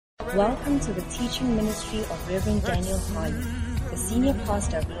Welcome to the teaching ministry of Reverend Daniel Harley, the senior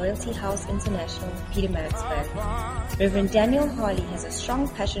pastor of Loyalty House International, Pietermaritzburg. Reverend Daniel Harley has a strong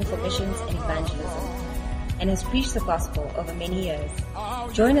passion for missions and evangelism and has preached the gospel over many years.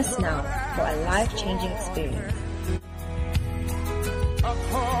 Join us now for a life-changing experience.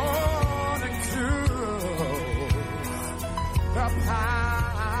 According to the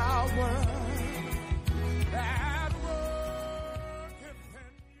power that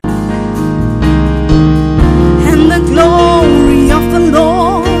and the glory of the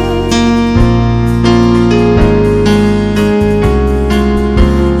Lord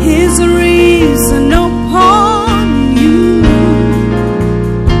is risen upon you.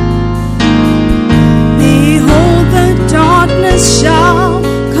 Behold, the darkness shall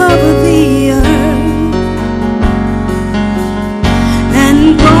cover the earth,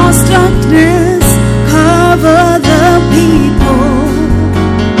 and gross darkness cover the people.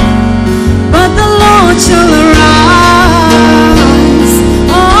 But the Lord shall arise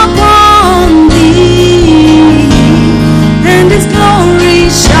upon thee, and his glory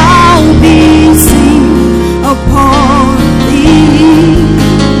shall be seen upon thee.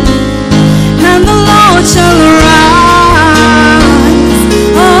 And the Lord shall arise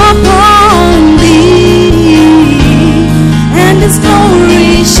upon thee, and his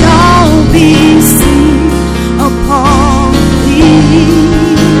glory shall be seen upon thee.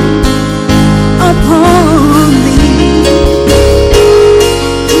 Upon thee.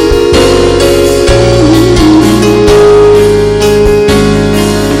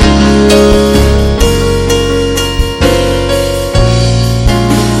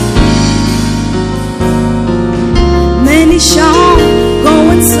 Many shall go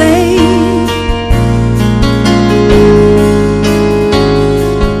and say,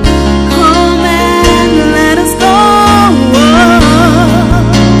 come and let us go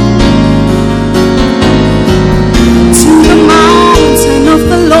to the mountain of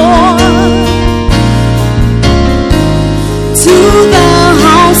the Lord, to the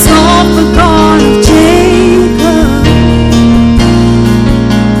house of the God of Jacob,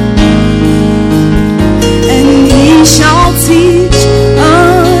 and he shall teach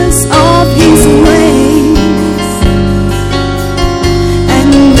us of his ways,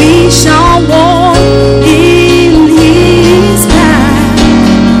 and we shall walk in his path.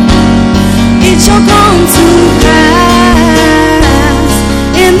 It shall come to pass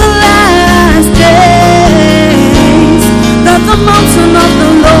in the last days that the mountain of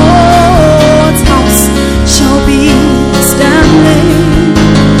the Lord's house shall be standing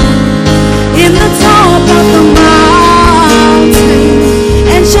in the top of the mountain,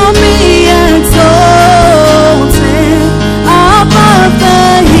 and shall be exalted above the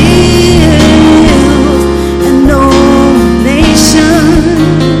hills, and no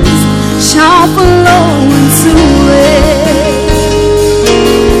nations shall flow into it.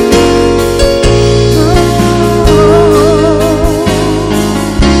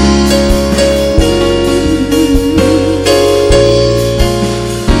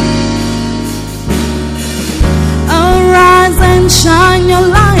 Arise and shine, your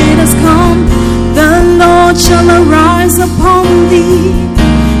light has come. The Lord shall arise upon thee,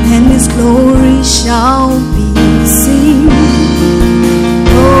 and his glory shall be seen.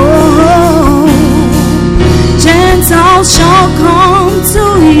 Oh, Gentiles shall come to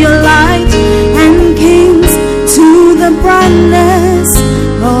your light, and kings to the brightness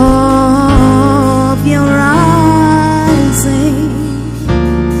of your rising.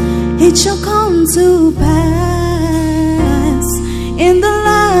 It shall come to pass in the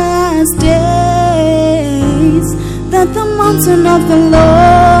last days that the mountain of the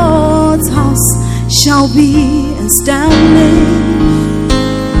Lord's house shall be established.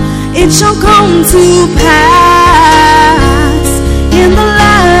 It shall come to pass in the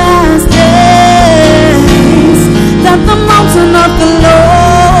last days that the mountain of the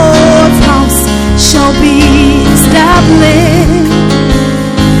Lord's house shall be established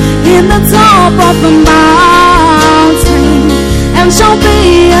in the top of the mountain, and shall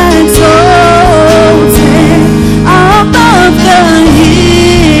be exalted above the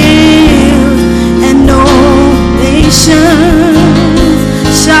hills, and no nations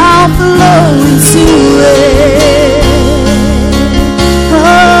shall flow into it.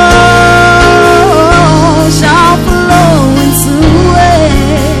 Oh, shall flow into it.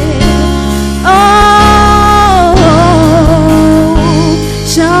 Oh,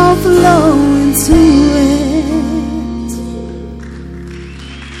 shall flow into it.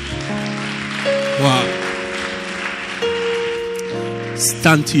 Wow.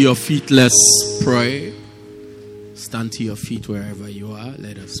 Stand to your feet, let's pray. Stand to your feet wherever you are.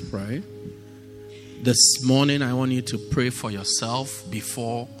 Let us pray. This morning, I want you to pray for yourself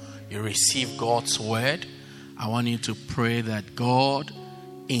before you receive God's word. I want you to pray that God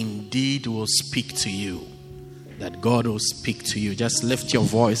indeed will speak to you. That God will speak to you. Just lift your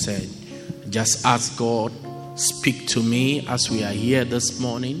voice and just ask God, speak to me as we are here this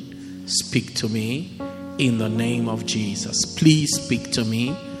morning. Speak to me in the name of Jesus. Please speak to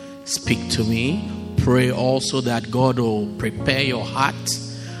me. Speak to me. Pray also that God will prepare your heart,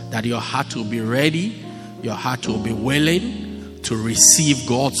 that your heart will be ready, your heart will be willing to receive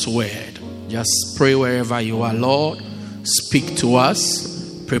God's word. Just pray wherever you are. Lord, speak to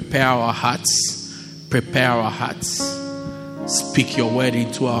us. Prepare our hearts. Prepare our hearts. Speak your word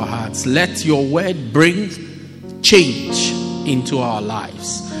into our hearts. Let your word bring change into our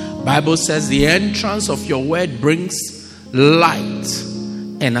lives. Bible says the entrance of your word brings light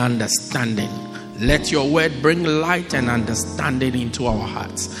and understanding. Let your word bring light and understanding into our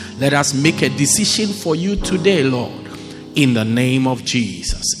hearts. Let us make a decision for you today, Lord. In the name of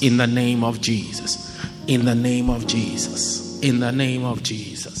Jesus. In the name of Jesus. In the name of Jesus. In the name of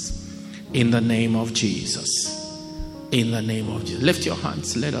Jesus. In the name of Jesus. In the name of Jesus. Lift your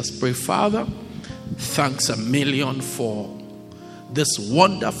hands. Let us pray. Father, thanks a million for this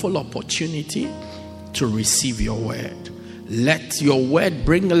wonderful opportunity to receive your word. Let your word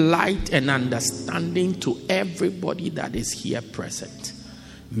bring light and understanding to everybody that is here present.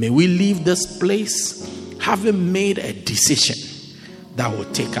 May we leave this place having made a decision that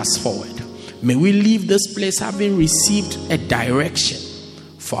will take us forward. May we leave this place having received a direction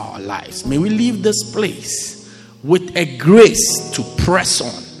for our lives. May we leave this place with a grace to press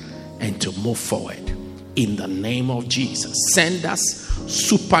on and to move forward. In the name of Jesus, send us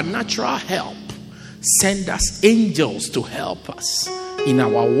supernatural help. Send us angels to help us in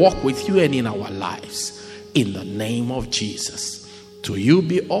our walk with you and in our lives. In the name of Jesus. To you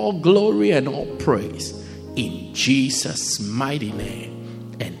be all glory and all praise. In Jesus' mighty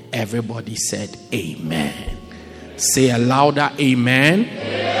name. And everybody said amen. Say a louder amen.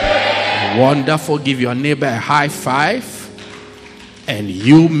 Amen. Wonderful. Give your neighbor a high five. And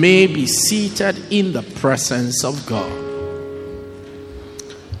you may be seated in the presence of God.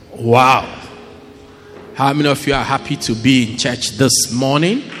 Wow. How many of you are happy to be in church this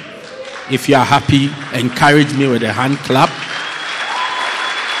morning? If you are happy, encourage me with a hand clap.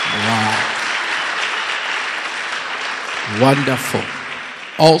 Wow. Wonderful.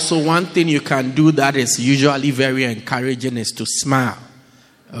 Also, one thing you can do that is usually very encouraging is to smile.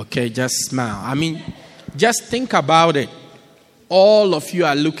 Okay, just smile. I mean, just think about it. All of you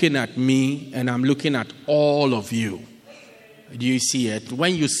are looking at me, and I'm looking at all of you. Do you see it?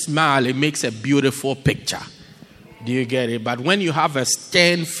 When you smile, it makes a beautiful picture. Do you get it? But when you have a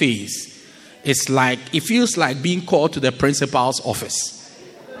stern face, it's like, it feels like being called to the principal's office.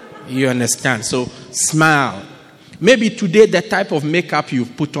 You understand? So smile. Maybe today the type of makeup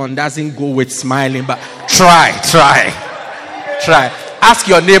you've put on doesn't go with smiling, but try. Ask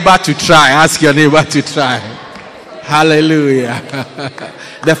your neighbor to try. Ask your neighbor to try. Hallelujah.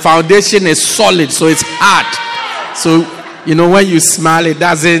 The foundation is solid, so it's hard. So, you know, when you smile, it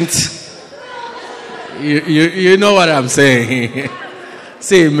doesn't. You know what I'm saying?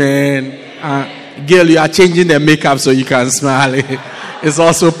 Say, man, girl, you are changing the makeup so you can smile. It's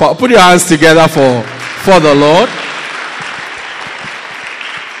also put your hands together for the Lord.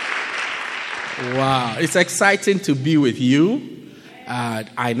 Wow, it's exciting to be with you.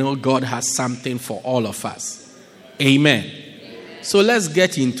 I know God has something for all of us. Amen. So let's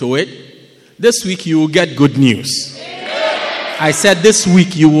get into it. This week you will get good news. I said this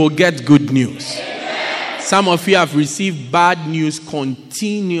week you will get good news. Some of you have received bad news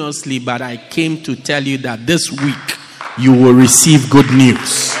continuously, but I came to tell you that this week you will receive good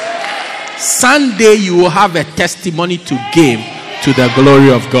news. Sunday you will have a testimony to give to the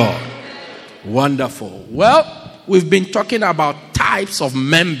glory of God. Wonderful. Well, we've been talking about types of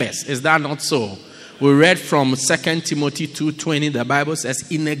members. Is that not so? We read from 2 Timothy 2:20. The Bible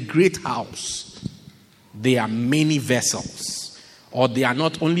says, in a great house there are many vessels. Or they are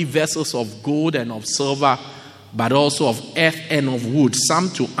not only vessels of gold and of silver, but also of earth and of wood, some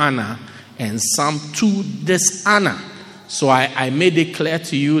to honor and some to dishonor. So I made it clear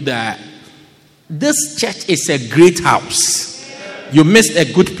to you that this church is a great house. You missed a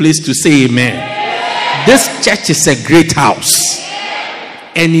good place to say amen. This church is a great house.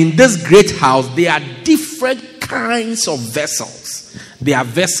 And in this great house, there are different kinds of vessels. There are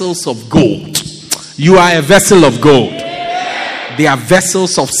vessels of gold. You are a vessel of gold. They are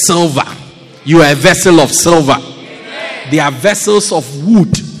vessels of silver. You are a vessel of silver. They are vessels of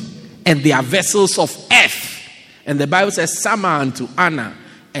wood. And they are vessels of earth. And the Bible says, some are unto honor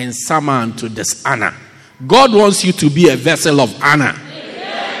and some are unto dishonor. God wants you to be a vessel of honor.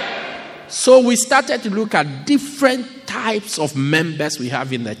 So we started to look at different types of members we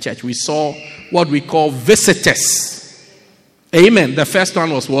have in the church. We saw what we call visitors. Amen. The first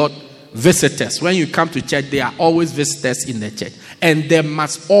one was what? Visitors. When you come to church, there are always visitors in the church. And there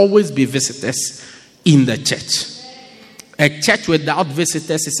must always be visitors in the church. A church without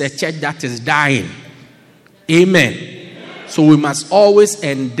visitors is a church that is dying. Amen. So we must always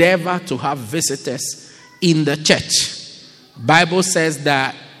endeavor to have visitors in the church. Bible says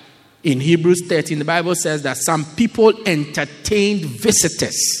that in Hebrews 13, the Bible says that some people entertained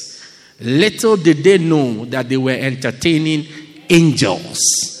visitors. Little did they know that they were entertaining angels.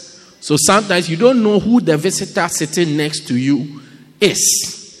 So sometimes you don't know who the visitor sitting next to you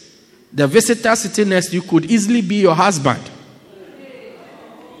is. The visitor sitting next to you could easily be your husband.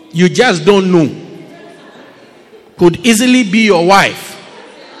 You just don't know. Could easily be your wife.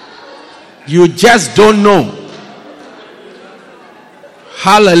 You just don't know.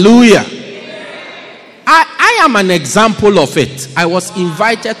 Hallelujah. I am an example of it. I was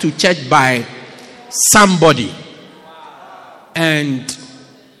invited to church by somebody. And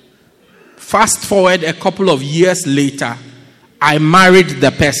fast forward a couple of years later, I married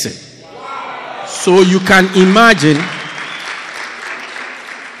the person. So you can imagine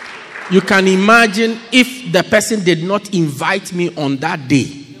if the person did not invite me on that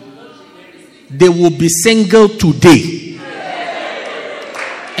day, they will be single today.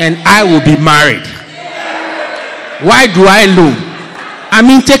 And I will be married. Why do I know? I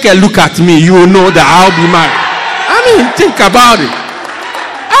mean, take a look at me. You will know that I'll be married. I mean, think about it.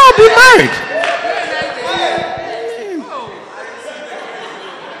 I'll be married.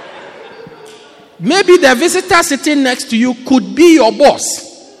 Maybe the visitor sitting next to you could be your boss.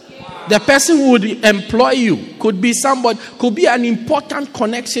 The person who would employ you could be somebody, could be an important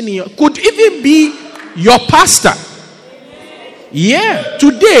connection in your, could even be your pastor. Yeah,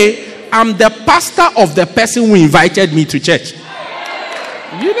 today I'm the pastor of the person who invited me to church.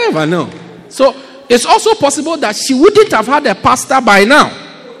 You never know. So it's also possible that she wouldn't have had a pastor by now.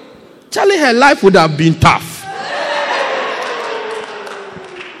 Charlie, her life would have been tough.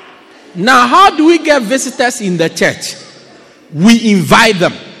 Now, how do we get visitors in the church? We invite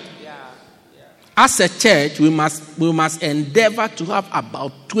them. As a church, we must endeavor to have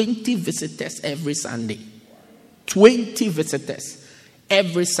about 20 visitors every Sunday. 20 visitors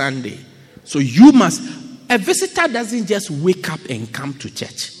every Sunday. So a visitor doesn't just wake up and come to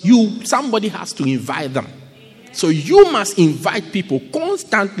church. Somebody has to invite them. So you must invite people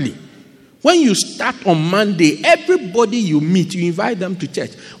constantly. When you start on Monday, everybody you meet, you invite them to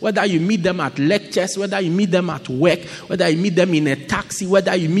church. Whether you meet them at lectures, whether you meet them at work, whether you meet them in a taxi,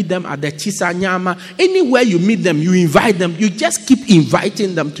 whether you meet them at the Chisanyama, anywhere you meet them, you invite them. You just keep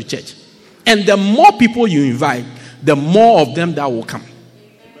inviting them to church. And the more people you invite, the more of them that will come.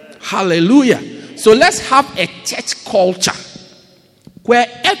 Hallelujah. So let's have a church culture where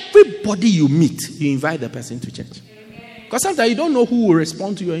everybody you meet, you invite the person to church. Because sometimes you don't know who will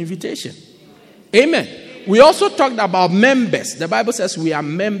respond to your invitation. Amen. We also talked about members. The Bible says we are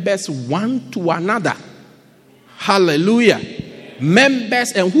members one to another. Hallelujah.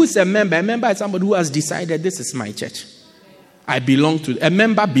 Members. And who is a member? A member is somebody who has decided, this is my church. I belong to it. A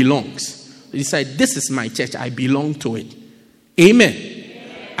member belongs. He said, this is my church. I belong to it.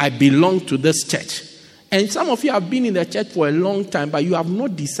 Amen. I belong to this church. And some of you have been in the church for a long time, but you have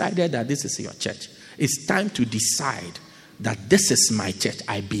not decided that this is your church. It's time to decide that this is my church.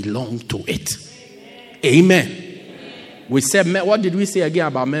 I belong to it. Amen. We said, what did we say again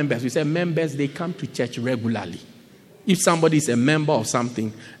about members? We said members, they come to church regularly. If somebody is a member of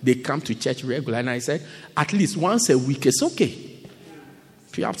something, they come to church regularly. And I said, at least once a week, it's okay.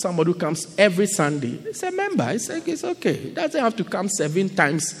 If you have somebody who comes every Sunday, it's a member. It's okay. It doesn't have to come 7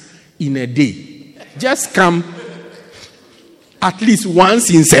 times in a day. Just come at least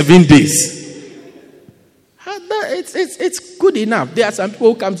once in 7 days. It's good enough. There are some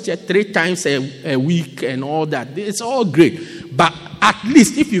people who come to church 3 times a week and all that. It's all great. But at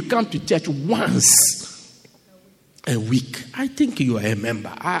least if you come to church once a week, I think you are a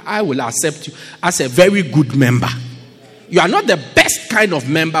member. I will accept you as a very good member. You are not the best kind of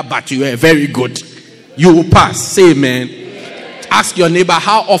member, but you are very good. You will pass. Say amen. Ask your neighbor,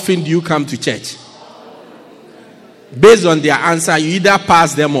 how often do you come to church? Based on their answer, you either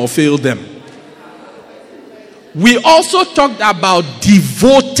pass them or fail them. We also talked about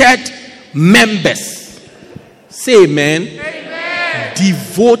devoted members. Say amen. Amen.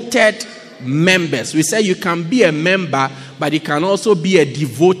 Devoted members. We said you can be a member, but you can also be a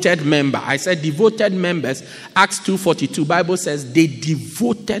devoted member. I said devoted members. Acts 2:42, Bible says they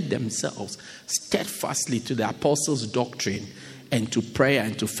devoted themselves steadfastly to the apostles' doctrine and to prayer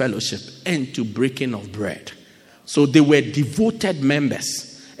and to fellowship and to breaking of bread. So they were devoted members.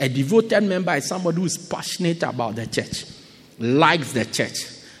 A devoted member is somebody who is passionate about the church, likes the church,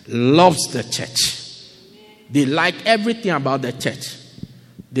 loves the church. They like everything about the church.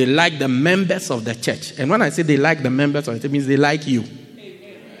 They like the members of the church. And when I say they like the members of the church, it means they like you.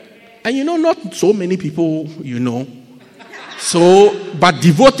 And not so many people, So, but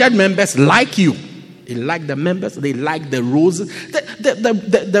devoted members like you. They like the members. They like the roses.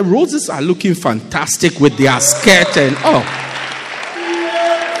 The roses are looking fantastic with their skirt and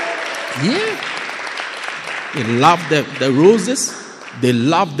yeah. They love the roses. They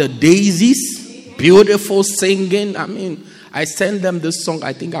love the daisies. Beautiful singing. I mean, I sent them this song,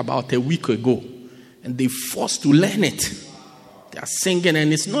 I think, about a week ago. And they forced to learn it. They are singing,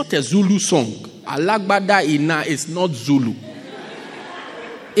 and it's not a Zulu song. Alagbada Ina is not Zulu.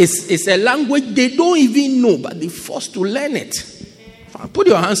 It's a language they don't even know, but they forced to learn it. Put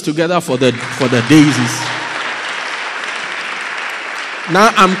your hands together for the daisies.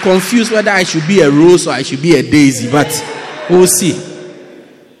 Now I'm confused whether I should be a rose or I should be a daisy, but we'll see.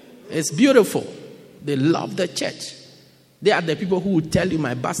 It's beautiful. They love the church. They are the people who will tell you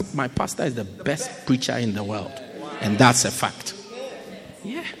my pastor is the best preacher in the world. And that's a fact.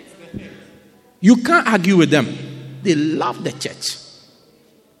 Yeah. You can't argue with them. They love the church.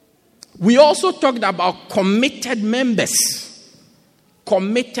 We also talked about committed members.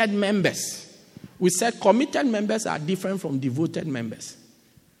 Committed members. We said committed members are different from devoted members.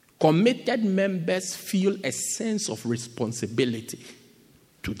 Committed members feel a sense of responsibility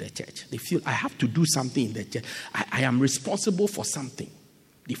to the church. They feel, I have to do something in the church. I am responsible for something.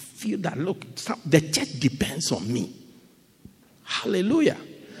 They feel that, look, the church depends on me. Hallelujah.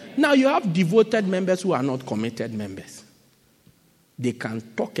 Now you have devoted members who are not committed members. They can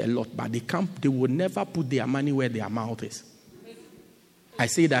talk a lot, but they will never put their money where their mouth is. I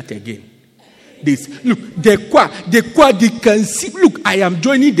say that again. Look, they can see, look, I am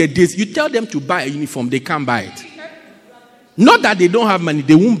joining the days. You tell them to buy a uniform, they can't buy it. Not that they don't have money,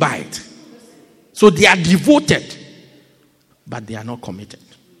 they won't buy it. So they are devoted, but they are not committed.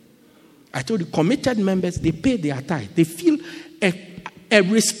 I told you, committed members, they pay their tithe. They feel a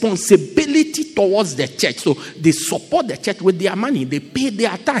responsibility towards the church. So they support the church with their money. They pay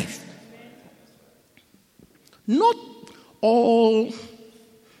their tithe. Not all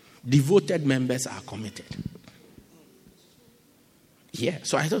devoted members are committed. Yeah,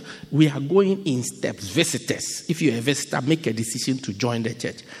 so I thought we are going in steps. Visitors. If you're a visitor, make a decision to join the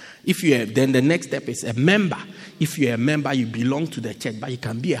church. Then the next step is a member. If you're a member, you belong to the church, but you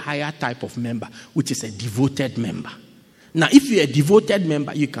can be a higher type of member, which is a devoted member. Now, if you're a devoted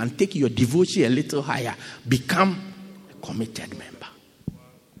member, you can take your devotion a little higher, become a committed member.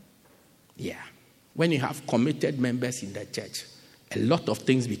 Yeah. When you have committed members in the church, a lot of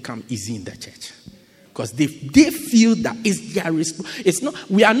things become easy in the church. Because they feel that it's their responsibility. It's not,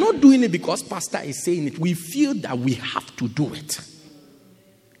 we are not doing it because pastor is saying it. We feel that we have to do it.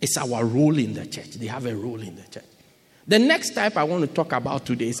 It's our role in the church. They have a role in the church. The next type I want to talk about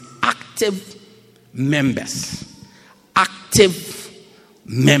today is active members. Active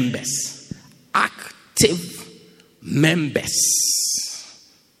members. Active members.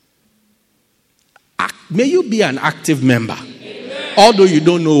 May you be an active member, although you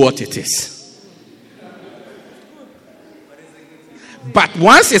don't know what it is. But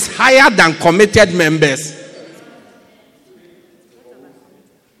once it's higher than committed members,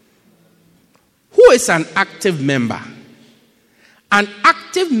 who is an active member? An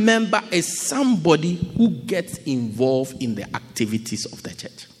active member is somebody who gets involved in the activities of the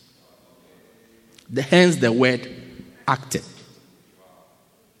church. Hence the word active.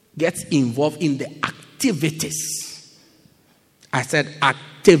 Gets involved in the activities. I said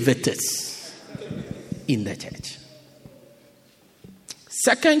activities in the church.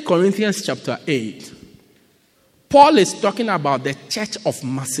 2 Corinthians chapter 8. Paul is talking about the church of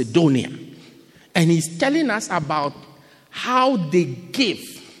Macedonia. And he's telling us about how they give.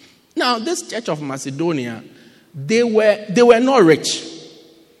 Now, this church of Macedonia, they were not rich.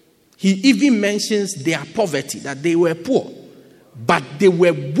 He even mentions their poverty, that they were poor. But they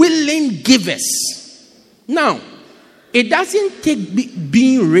were willing givers. Now, it doesn't take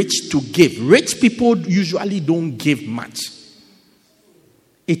being rich to give. Rich people usually don't give much.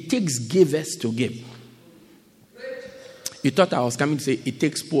 It takes givers to give. You thought I was coming to say it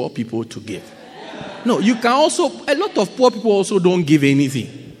takes poor people to give. No, you can also, a lot of poor people also don't give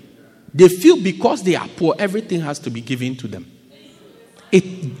anything. They feel because they are poor, everything has to be given to them.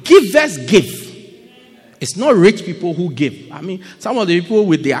 Givers give. It's not rich people who give. I mean, some of the people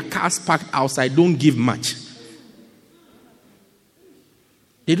with their cars parked outside don't give much.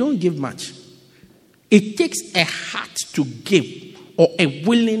 They don't give much. It takes a heart to give or a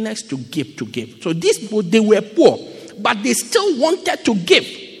willingness to give. So these people, they were poor, but they still wanted to give.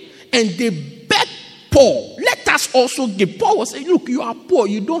 And they begged Paul, let us also give. Paul was saying, look, you are poor,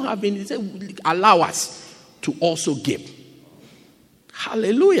 you don't have any. He said, allow us to also give.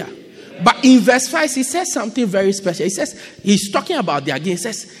 Hallelujah. But in verse 5, he says something very special. He says, he's talking about their giving. He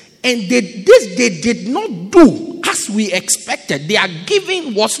says, and they did not do as we expected. Their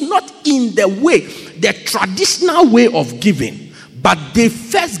giving was not in the way, the traditional way of giving, but they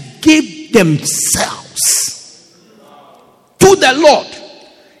first gave themselves to the Lord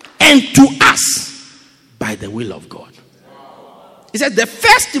and to us by the will of God. He said the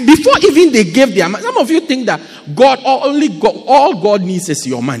first, before even they gave their money. Some of you think that all God needs is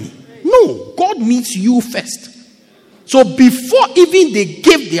your money. No, God needs you first. So before even they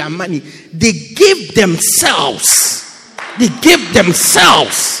gave their money, they gave themselves. They gave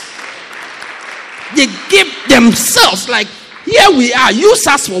themselves. They gave themselves. Like, here we are. Use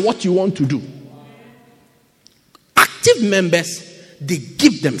us for what you want to do. Active members, they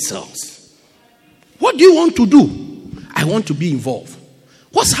give themselves. What do you want to do? I want to be involved.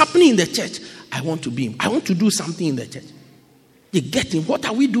 What's happening in the church? I want to do something in the church. They get in. What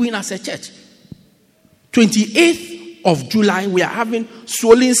are we doing as a church? 28th of July, we are having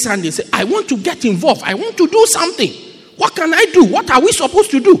Swollen Sunday. Say, I want to get involved. I want to do something. What can I do? What are we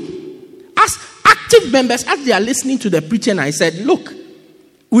supposed to do? As active members, as they are listening to the preaching, I said, look,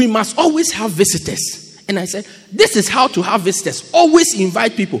 we must always have visitors. And I said, this is how to have visitors. Always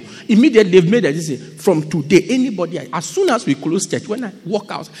invite people. Immediately, they've made a decision. From today, anybody, as soon as we close church, when I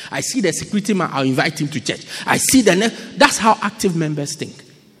walk out, I see the security man, I'll invite him to church. I see the next. That's how active members think.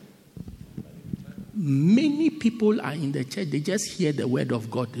 Many people are in the church, they just hear the word of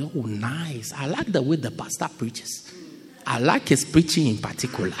God. Oh, nice. I like the way the pastor preaches. I like his preaching in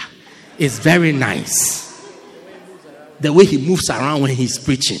particular. It's very nice. The way he moves around when he's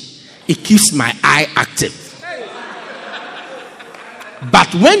preaching. It keeps my eye active.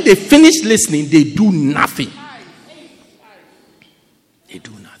 But when they finish listening, they do nothing. They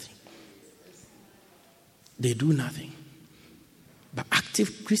do nothing. They do nothing. But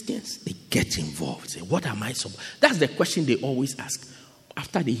active Christians, they get involved. Say, what am I supposed to do? That's the question they always ask.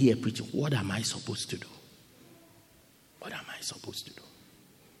 After they hear preaching, what am I supposed to do? What am I supposed to do?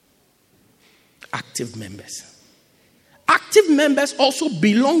 Active members. Active members also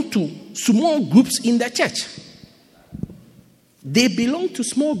belong to small groups in the church. They belong to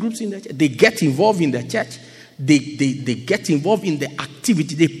small groups in the church. They get involved in the church. They get involved in the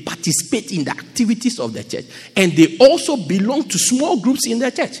activity. They participate in the activities of the church. And they also belong to small groups in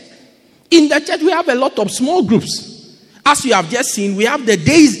the church. In the church, we have a lot of small groups. As you have just seen, we have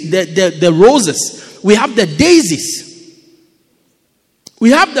the roses. We have the daisies. We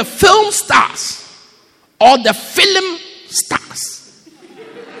have the film stars. Or the film stars.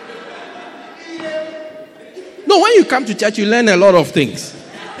 No, when you come to church, you learn a lot of things.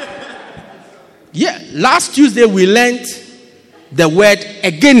 Yeah, last Tuesday we learned the word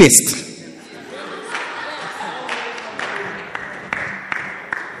against.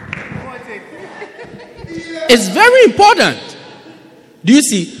 It's very important. Do you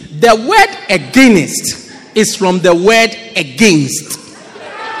see? The word against is from the word against.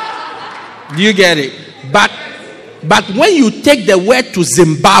 Do you get it? But when you take the word to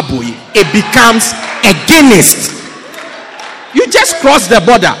Zimbabwe, it becomes against. You just cross the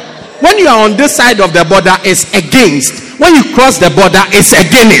border. When you are on this side of the border, it's against. When you cross the border, it's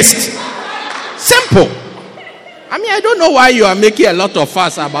against. Simple. I mean, I don't know why you are making a lot of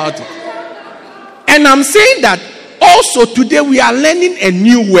fuss about it. And I'm saying that also today we are learning a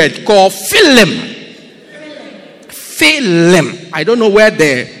new word called film. Film. I don't know where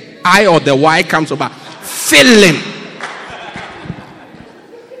the I or the Y comes from. Film.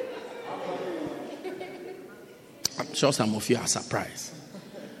 I'm sure some of you are surprised.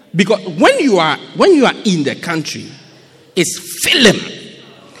 Because when you are in the country, it's film.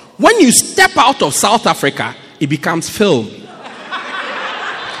 When you step out of South Africa, it becomes film.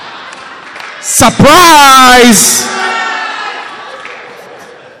 Surprise!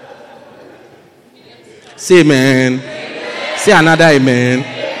 Say amen. Say another amen.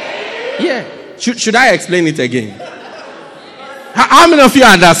 Yeah. Should I explain it again? How many of you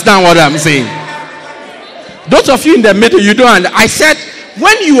understand what I'm saying? Those of you in the middle, you don't understand. I said,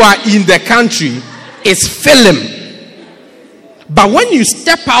 when you are in the country, it's film. But when you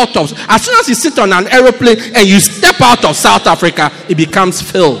step out of, as soon as you sit on an aeroplane and you step out of South Africa, it becomes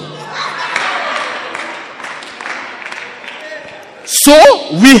film. So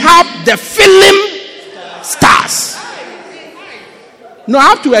we have the film stars. No, I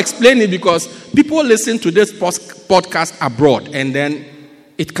have to explain it because people listen to this podcast abroad and then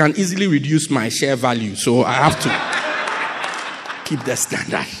it can easily reduce my share value. So I have to keep the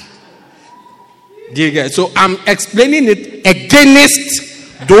standard. Do you get it? So I'm explaining it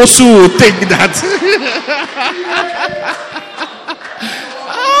against those who will think that.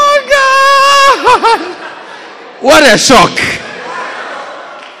 Oh God! What a shock.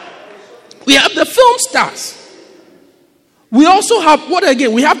 We have the film stars. We also have, what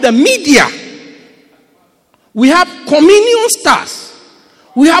again? We have the media. We have communion stars.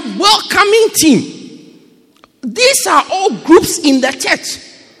 We have welcoming team. These are all groups in the church.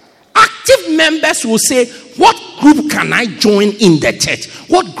 Active members will say, what group can I join in the church?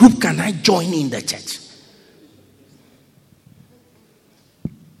 What group can I join in the church?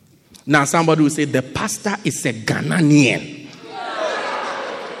 Now somebody will say, the pastor is a Ghanaian.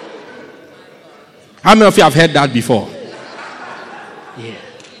 How many of you have heard that before? Yeah.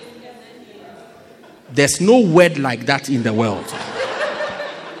 There's no word like that in the world.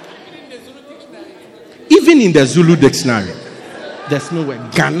 Even in the Zulu dictionary, there's no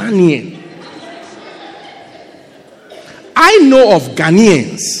word. Ghanaian. I know of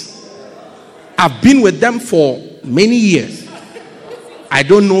Ghanaians. I've been with them for many years. I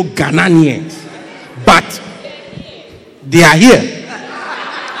don't know Ghanaians. But they are here.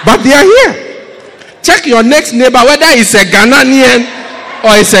 But they are here. Check your next neighbor whether it's a Ghanaian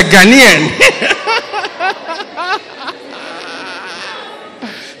or it's a Ghanaian.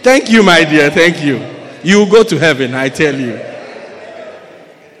 Thank you, my dear. Thank you. You will go to heaven, I tell you.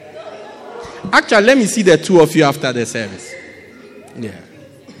 Actually, let me see the two of you after the service. Yeah.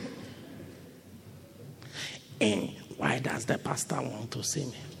 And why does the pastor want to see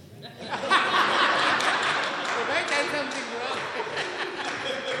me?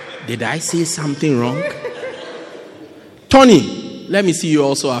 Did I say something wrong? Tony, let me see you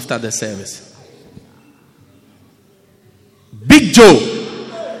also after the service. Big Joe,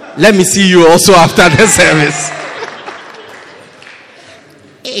 let me see you also after the service.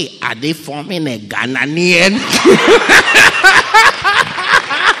 Hey, are they forming a Ghanaian?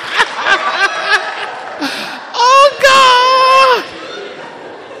 Oh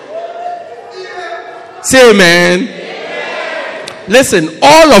God! Say amen. Listen,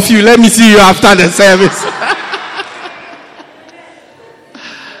 all of you, let me see you after the service.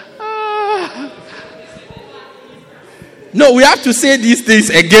 No, we have to say these things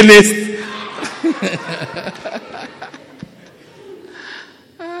against.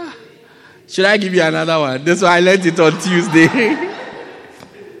 Should I give you another one? This one I learned it on Tuesday.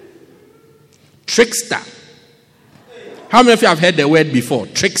 Trickster. How many of you have heard the word before?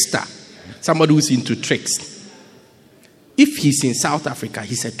 Trickster. Somebody who's into tricks. If he's in South Africa,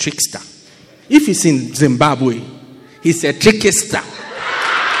 he's a trickster. If he's in Zimbabwe, he's a trickster.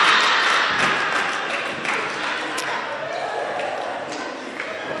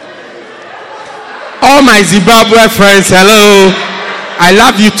 All my Zimbabwe friends, hello. I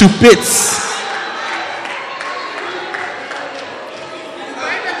love you to bits.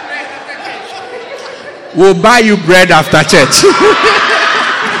 We'll buy you bread after church.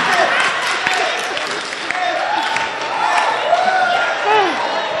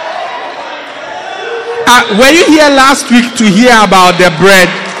 Were you here last week to hear about the bread?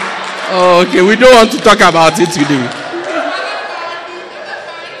 Oh, okay, we don't want to talk about it today.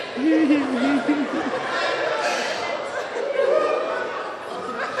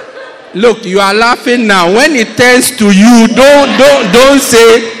 Look, you are laughing now. When it turns to you, don't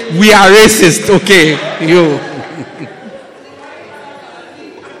say we are racist. Okay, you.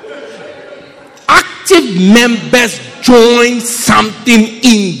 Active members join something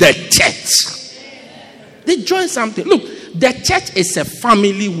in the church. They join something. Look, the church is a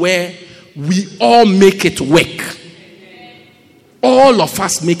family where we all make it work. All of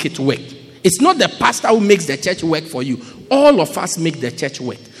us make it work. It's not the pastor who makes the church work for you. All of us make the church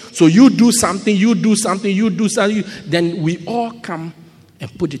work. So you do something, you do something, you do something. Then we all come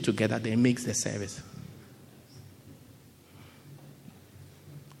and put it together. Then it makes the service.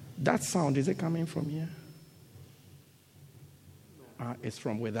 That sound, is it coming from here? It's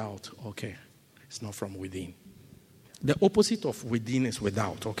from without. Okay. It's not from within. The opposite of within is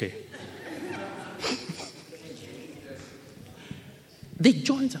without. Okay. They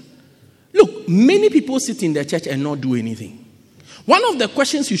join them. Look, many people sit in the church and not do anything. One of the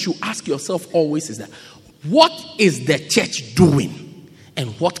questions you should ask yourself always is that, what is the church doing and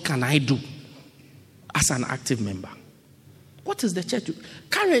what can I do as an active member? What is the church doing?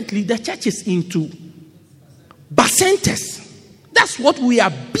 Currently, the church is into bacentas. That's what we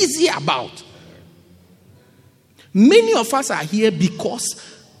are busy about. Many of us are here because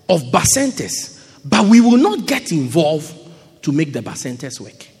of bacentas, but we will not get involved to make the bacentas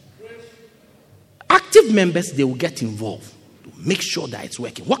work. Active members, they will get involved to make sure that it's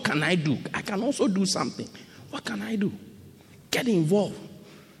working. What can I do? I can also do something. What can I do? Get involved.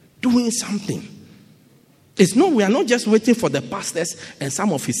 Doing something. We are not just waiting for the pastors and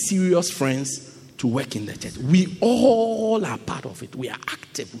some of his serious friends to work in the church. We all are part of it. We are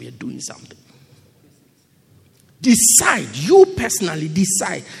active. We are doing something. Decide. You personally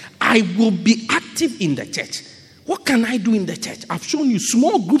decide. I will be active in the church. What can I do in the church? I've shown you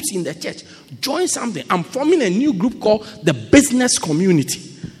small groups in the church. Join something. I'm forming a new group called the Business Community.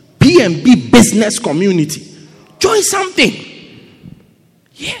 PMB Business Community. Join something.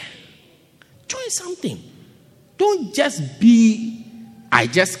 Yeah. Join something. Don't just be, I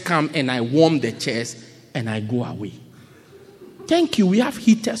just come and I warm the chairs and I go away. Thank you. We have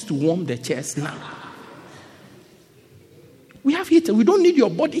heaters to warm the chairs now. We have heaters. We don't need your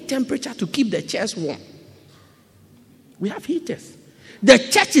body temperature to keep the chairs warm. We have heaters. The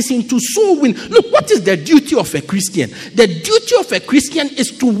church is into soul win. Look, what is the duty of a Christian? The duty of a Christian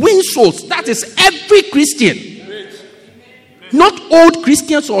is to win souls. That is every Christian. Not old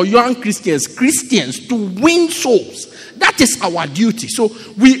Christians or young Christians. Christians, to win souls. That is our duty. So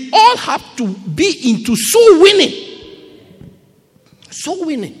we all have to be into soul winning. Soul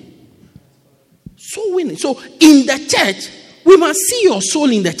winning. Soul winning. So in the church, we must see your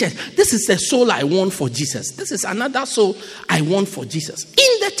soul in the church. This is a soul I want for Jesus. This is another soul I want for Jesus.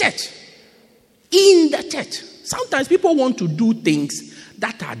 In the church. In the church. Sometimes people want to do things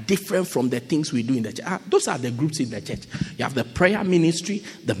that are different from the things we do in the church. Those are the groups in the church. You have the prayer ministry,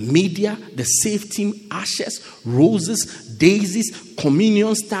 the media, the safe team, ashes, roses, daisies,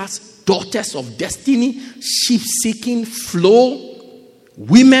 communion stars, daughters of destiny, sheep seeking, flow,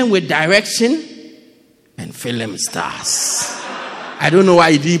 women with direction, and film stars. I don't know why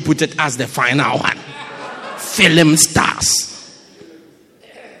you didn't put it as the final one. Film stars.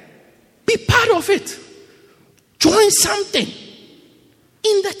 Be part of it. Join something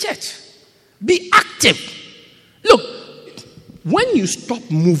in the church. Be active. Look, when you stop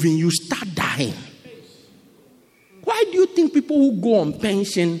moving, you start dying. Why do you think people who go on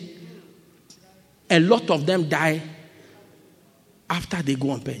pension, a lot of them die after they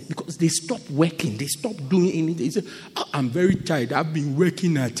go on pension? Because they stop working. They stop doing anything. They say, I'm very tired. I've been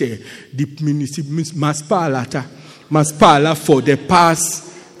working at the ministry, Maspala for the past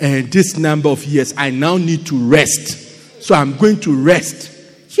this number of years. I now need to rest. So I'm going to rest.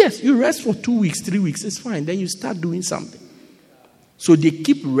 Yes, you rest for 2 weeks, 3 weeks. It's fine. Then you start doing something. So they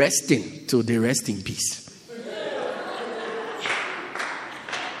keep resting till they rest in peace.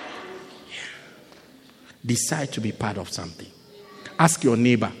 Decide to be part of something. Ask your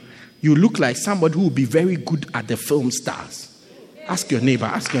neighbor. You look like somebody who will be very good at the film stars. Ask your neighbor.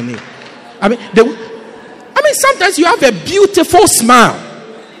 Ask your neighbor. I mean, sometimes you have a beautiful smile.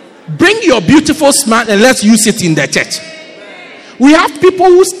 Bring your beautiful smile and let's use it in the church. We have people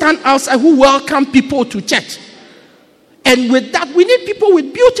who stand outside who welcome people to church. And with that, we need people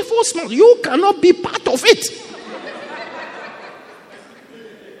with beautiful smiles. You cannot be part of it.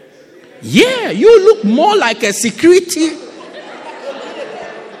 Yeah, you look more like a security.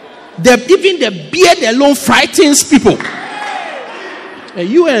 Even the beard alone frightens people. And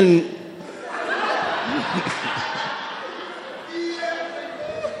you and...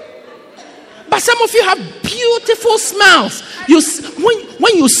 But some of you have beautiful smiles.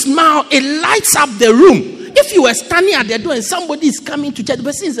 When you smile, it lights up the room. If you were standing at the door and somebody is coming to church, the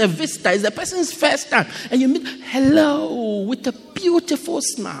person is a visitor, it's the person's first time, and you meet hello with a beautiful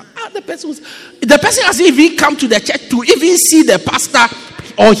smile. The person hasn't even come to the church to even see the pastor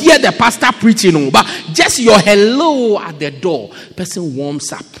or hear the pastor preaching, but just your hello at the door, person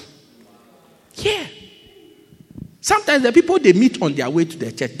warms up. Yeah. Sometimes the people they meet on their way to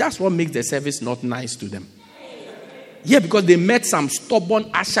the church, that's what makes the service not nice to them. Yeah, because they met some stubborn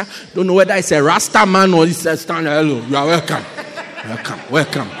usher. Don't know whether it's a Rasta man or it's a stand. Hello, you are welcome.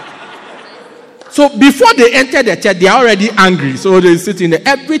 Welcome. So before they enter the church, they are already angry. So they sit in there.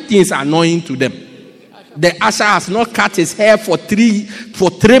 Everything is annoying to them. The usher has not cut his hair for 3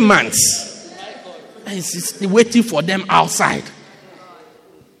 months. And he's waiting for them outside.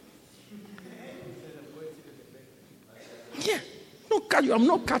 Yeah. You have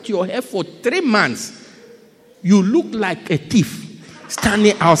not cut your hair for 3 months. You look like a thief.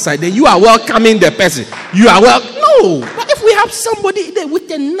 standing outside, then you are welcoming the person. You are no. But if we have somebody there with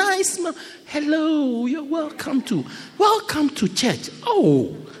a nice smile, hello, you're welcome to church.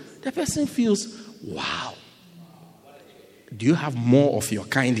 Oh, the person feels, wow. Do you have more of your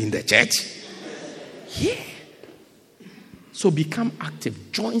kind in the church? Yeah. So become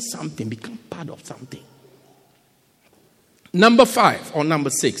active, join something, become part of something. Number 5 or number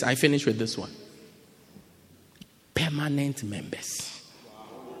 6, I finish with this one. Permanent members.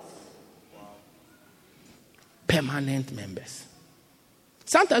 Permanent members.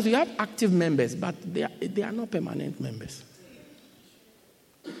 Sometimes we have active members, but they are not permanent members.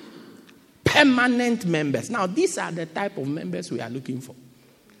 Permanent members. Now, these are the type of members we are looking for.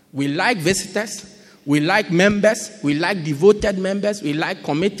 We like visitors. We like members. We like devoted members. We like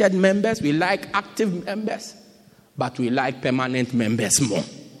committed members. We like active members. But we like permanent members more.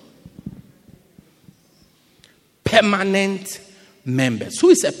 Permanent members. Who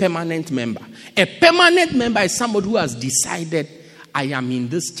is a permanent member? A permanent member is somebody who has decided, I am in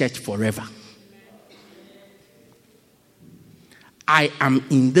this church forever. I am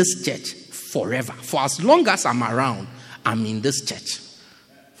in this church forever. For as long as I'm around, I'm in this church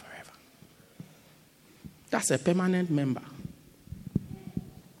forever. That's a permanent member.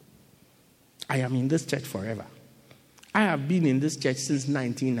 I am in this church forever. I have been in this church since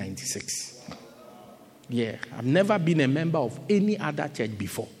 1996. Yeah, I've never been a member of any other church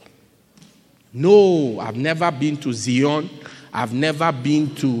before. No, I've never been to Zion. I've never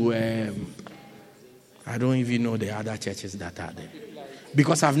been to, I don't even know the other churches that are there.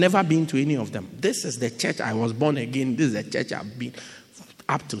 Because I've never been to any of them. This is the church I was born again. This is the church I've been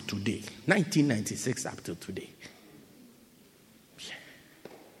up to today. 1996 up to today. Yeah.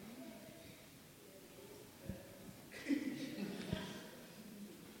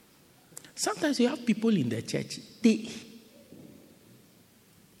 Sometimes you have people in the church, they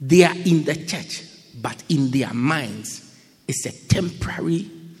are in the church, but in their minds, it's a temporary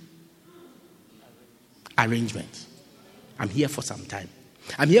arrangement. I'm here for some time.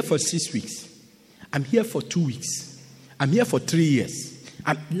 I'm here for 6 weeks. I'm here for 2 weeks. I'm here for 3 years.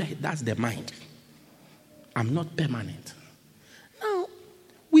 That's the mind. I'm not permanent. Now,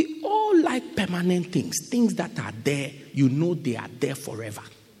 we all like permanent things that are there, you know they are there forever.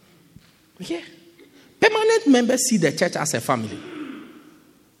 Yeah. Permanent members see the church as a family.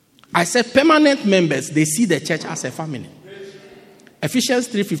 I said permanent members, they see the church as a family. Ephesians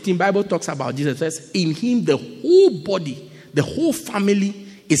 3:15, Bible talks about Jesus. It says, in him the whole body, the whole family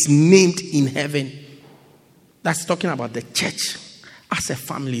is named in heaven. That's talking about the church as a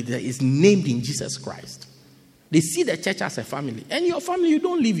family that is named in Jesus Christ. They see the church as a family. And your family, you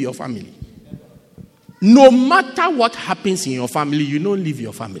don't leave your family. No matter what happens in your family, you don't leave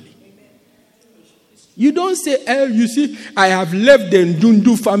your family. You don't say, you see, I have left the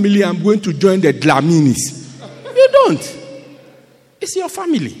Ndundu family, I'm going to join the Dlaminis. You don't. It's your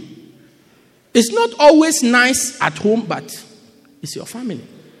family. It's not always nice at home, but it's your family.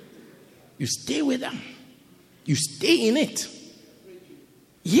 You stay with them. You stay in it.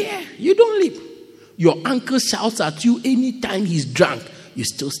 Yeah, you don't leave. Your uncle shouts at you anytime he's drunk. You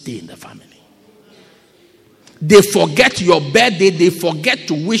still stay in the family. They forget your birthday. They forget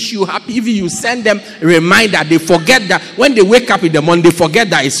to wish you happy. If you send them a reminder, they forget that. When they wake up in the morning, they forget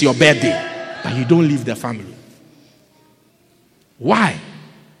that it's your birthday. But you don't leave the family. Why?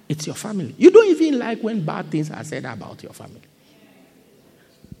 It's your family. You don't even like when bad things are said about your family.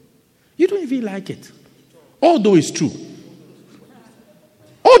 You don't even like it. Although it's true.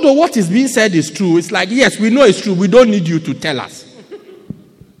 Although what is being said is true, it's like, yes, we know it's true. We don't need you to tell us.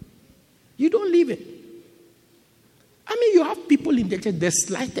 You don't leave it. I mean, you have people in the church, the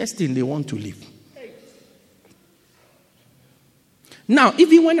slightest thing they want to leave. Now,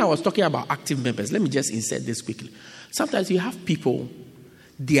 even when I was talking about active members, let me just insert this quickly. Sometimes you have people,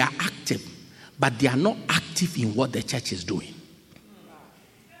 they are active, but they are not active in what the church is doing.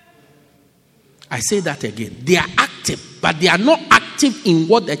 I say that again. They are active, but they are not active in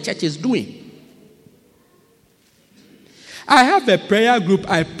what the church is doing. I have a prayer group.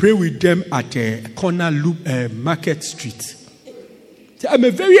 I pray with them at Corner Loop, Market Street. So I'm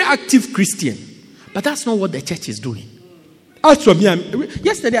a very active Christian, but that's not what the church is doing. As for me,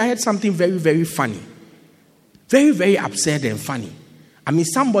 yesterday I heard something very, very funny. Very, very absurd and funny. I mean,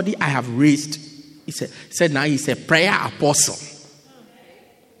 somebody I have raised, he said now he's a prayer apostle.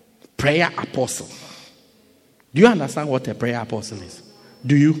 Prayer apostle. Do you understand what a prayer apostle is?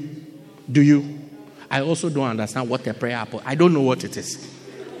 Do you? I also don't understand what a prayer apostle. I don't know what it is.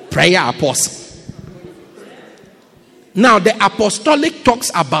 Prayer apostle. Now, the apostolic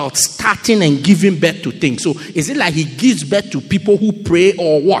talks about starting and giving birth to things. So, is it like he gives birth to people who pray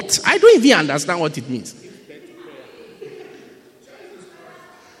or what? I don't even understand what it means.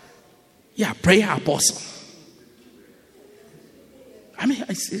 Yeah, prayer apostle. I mean,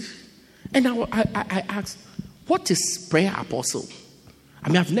 and I asked, what is prayer apostle? I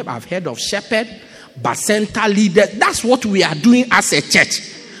mean, I've heard of shepherd, bacenta leader. That's what we are doing as a church.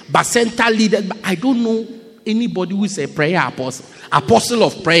 Bacenta leader. But I don't know anybody who is a prayer apostle. Apostle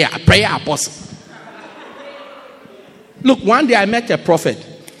of prayer. A prayer apostle. Look, one day I met a prophet.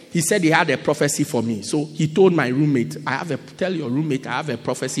 He said he had a prophecy for me. So he told my roommate, tell your roommate I have a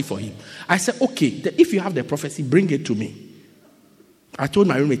prophecy for him. I said, okay, if you have the prophecy, bring it to me. I told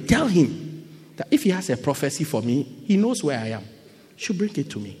my roommate, tell him that if he has a prophecy for me, he knows where I am. He should bring it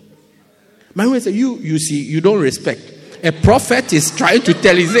to me. My roommate said, you see, you don't respect. A prophet is trying to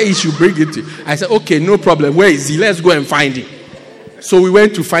tell you, he should bring it to you. I said, okay, no problem. Where is he? Let's go and find him. So we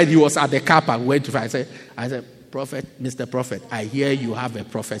went to find, he was at the car park. We went to find, I said, Prophet, Mr. Prophet, I hear you have a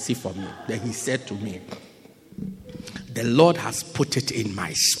prophecy for me. Then he said to me, the Lord has put it in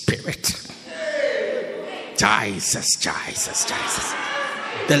my spirit. Jesus.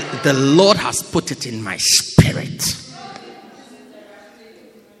 The Lord has put it in my spirit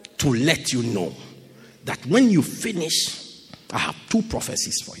to let you know that when you finish, I have 2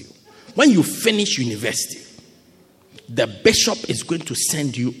 prophecies for you. When you finish university, the bishop is going to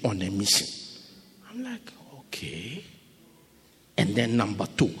send you on a mission. I'm like, okay. And then number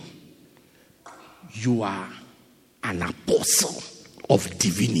 2, you are an apostle of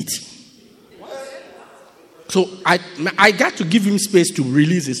divinity. So I got to give him space to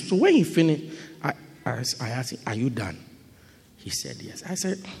release it. So when he finished, I asked him, are you done? He said yes. I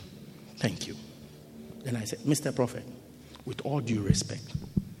said, thank you. Then I said, Mr. Prophet, with all due respect,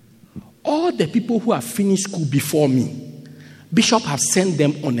 all the people who have finished school before me, Bishop have sent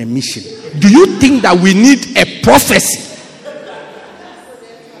them on a mission. Do you think that we need a prophecy?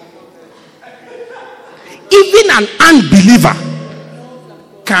 Even an unbeliever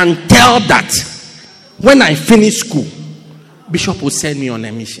can tell that when I finish school, Bishop will send me on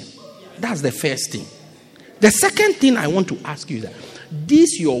a mission. That's the first thing. The second thing I want to ask you is that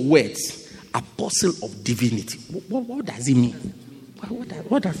these your words, apostle of divinity. What does it mean?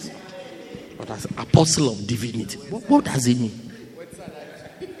 What does apostle of divinity? What does it mean?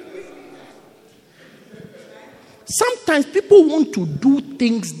 Sometimes people want to do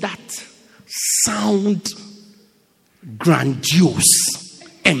things that sound grandiose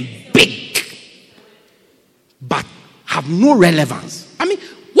and big, but have no relevance. I mean,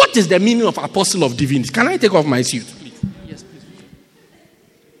 what is the meaning of apostle of divinity? Can I take off my suit, please? Yes, please.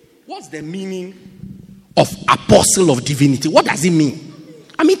 What's the meaning of apostle of divinity? What does it mean?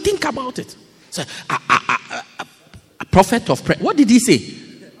 I mean, think about it. So, a prophet of prayer. What did he say?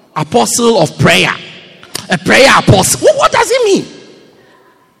 Apostle of prayer. A prayer apostle. What does it mean?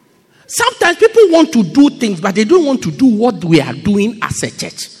 Sometimes people want to do things, but they don't want to do what we are doing as a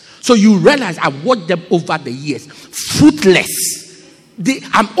church. So you realize, I've watched them over the years. Fruitless.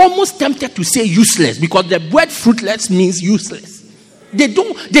 I'm almost tempted to say useless, because the word fruitless means useless. They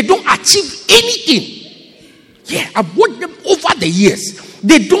don't achieve anything. Yeah, I've watched them over the years.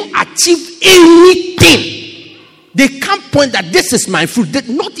 They don't achieve anything. They can't point that this is my fruit.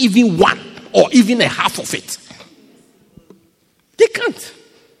 Not even one or even a half of it. They can't.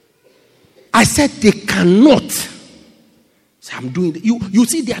 I said they cannot. So I'm doing you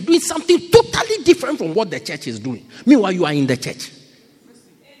see, they are doing something totally different from what the church is doing. Meanwhile, you are in the church.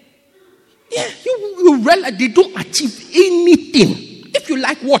 Yeah, you realize they don't achieve anything. If you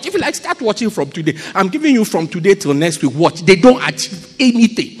like, watch. If you like, start watching from today. I'm giving you from today till next week. Watch. They don't achieve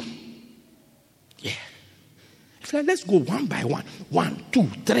anything. Yeah. If you like, let's go one by one. 1, 2,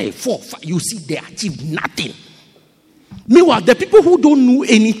 3, 4, 5. You see, they achieve nothing. Meanwhile, the people who don't know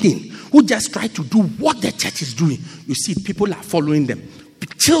anything, who just try to do what the church is doing, you see, people are following them.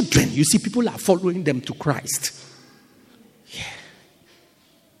 Children, you see, people are following them to Christ. Yeah.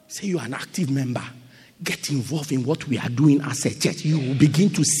 Say you are an active member. Get involved in what we are doing as a church. You will begin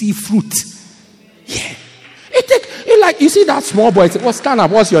to see fruit. Yeah. You see that small boy. Well, stand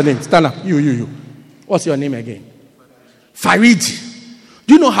up. What's your name? Stand up. You. What's your name again? Farid.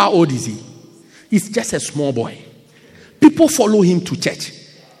 Do you know how old is he? He's just a small boy. People follow him to church.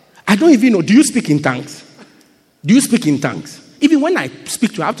 I don't even know. Do you speak in tongues? Do you speak in tongues? Even when I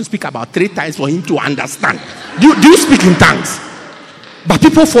speak to you, I have to speak about 3 times for him to understand. Do you speak in tongues? But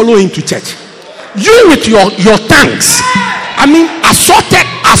people follow him to church. You with your tongues. I mean, assorted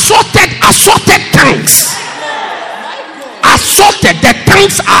tongues. Assorted. The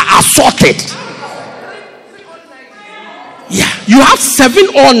tongues are assorted. Yeah, you have 7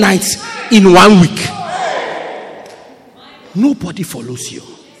 all nights in 1 week. Nobody follows you.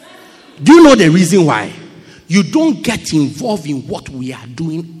 Do you know the reason why? You don't get involved in what we are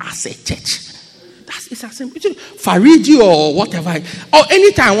doing as a church. It's as simple. Fariji or whatever. Or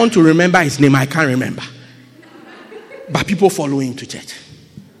anytime I want to remember his name, I can't remember. But people follow him to church.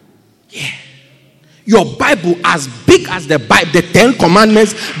 Yeah. Your Bible as big as the Bible, the 10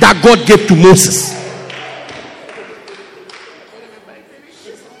 commandments that God gave to Moses.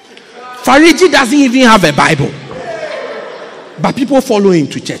 Fariji doesn't even have a Bible. But people follow him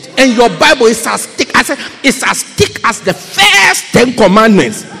to church. And your Bible is as thick. I said, it's as thick as the first 10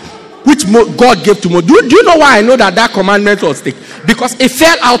 commandments which God gave to Moses. Do you know why I know that commandment was thick? Because it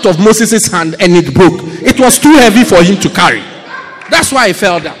fell out of Moses' hand and it broke. It was too heavy for him to carry. That's why it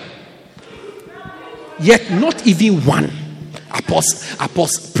fell down. Yet not even one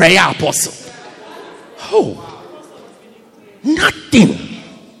prayer apostle. Oh, nothing.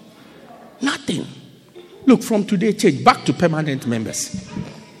 Look, from today, change back to permanent members.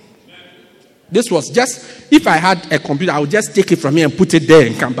 This was just, if I had a computer, I would just take it from here and put it there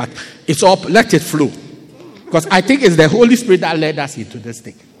and come back. It's all, let it flow. Because I think it's the Holy Spirit that led us into this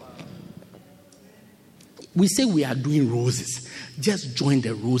thing. We say we are doing roses. Just join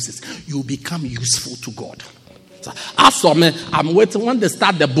the roses. You become useful to God. So, as for me, I'm waiting when they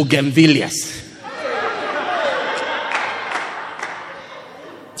start the bougainvilleas.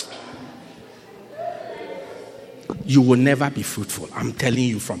 You will never be fruitful. I'm telling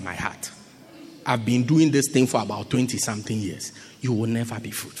you from my heart. I've been doing this thing for about 20-something years. You will never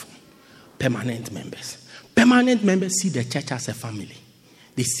be fruitful. Permanent members. Permanent members see the church as a family.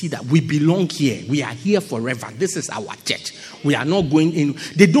 They see that we belong here. We are here forever. This is our church. We are not going in.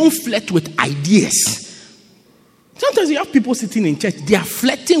 They don't flirt with ideas. Sometimes you have people sitting in church. They are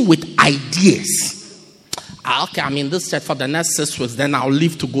flirting with ideas. Okay, I'm in this church for the next 6 weeks. Then I'll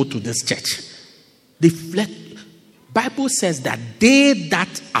leave to go to this church. They flirt. Bible says that they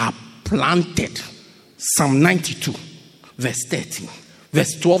that are planted, Psalm 92, verse 13.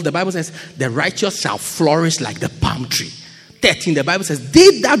 Verse 12, the Bible says, the righteous shall flourish like the palm tree. 13, the Bible says,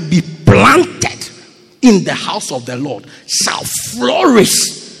 they that be planted in the house of the Lord shall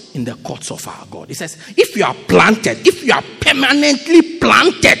flourish in the courts of our God. It says, if you are planted, if you are permanently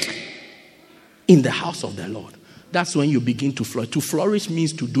planted in the house of the Lord, that's when you begin to flourish. To flourish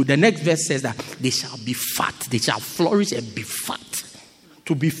means to do. The next verse says that they shall be fat. They shall flourish and be fat.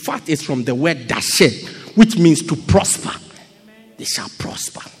 To be fat is from the word dashe, which means to prosper. They shall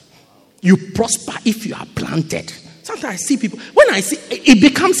prosper. You prosper if you are planted. Sometimes I see people, when I see, it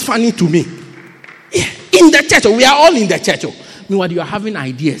becomes funny to me. Yeah, in the church, we are all in the church. Meanwhile, you are having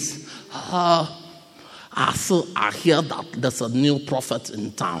ideas. I hear that there's a new prophet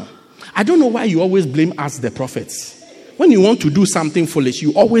in town. I don't know why you always blame us, the prophets. When you want to do something foolish,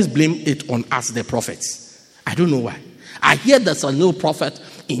 you always blame it on us, the prophets. I don't know why. I hear there's a new prophet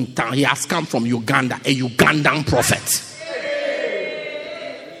in town. He has come from Uganda, a Ugandan prophet.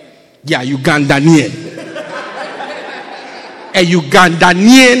 Yeah, Ugandanian. A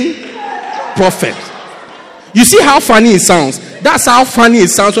Ugandanian prophet. You see how funny it sounds? That's how funny it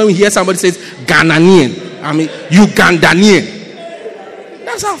sounds when we hear somebody says Ghanaian. I mean, Ugandanian.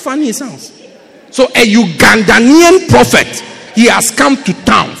 That's how funny it sounds. So a Ugandanian prophet, he has come to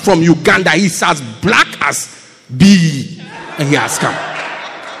town from Uganda. He's as black as B. And he has come.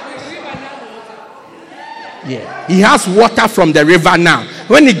 Yeah. He has water from the river now.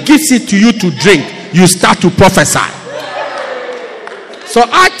 When he gives it to you to drink, you start to prophesy. So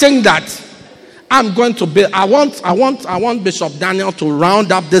I think that I'm going to be, I want Bishop Daniel to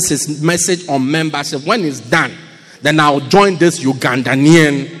round up his message on membership. When it's done, then I'll join this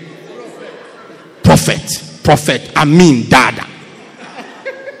Ugandanian prophet Amin Dada.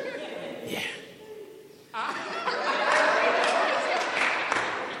 Yeah.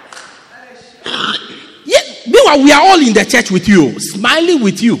 Yeah. Meanwhile, we are all in the church with you, smiling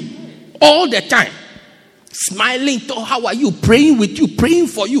with you all the time. Smiling, how are you? Praying with you, praying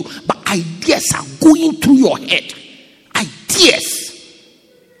for you. But ideas are going through your head. Ideas.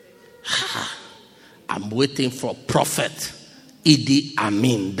 I'm waiting for Prophet Idi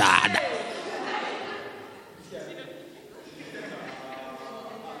Amin Dada.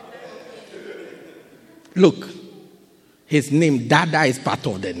 Look, his name Dada is part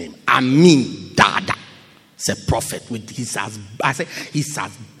of the name. Amin Dada. It's a prophet with he's as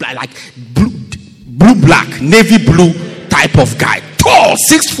like blue black, navy blue type of guy. Tall,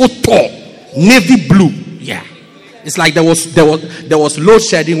 6 foot tall, navy blue. Yeah. It's like there was load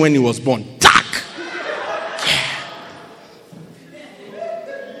shedding when he was born. Dark. Yeah.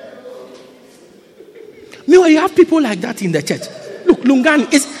 you have people like that in the church. Look, Lungani,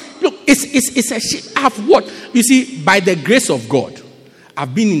 it's a shit. I've what? You see, by the grace of God,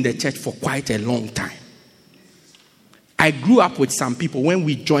 I've been in the church for quite a long time. I grew up with some people. When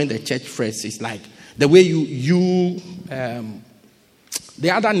we joined the church first, it's like the way the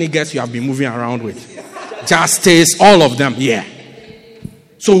other niggas you have been moving around with. Justice, all of them, yeah.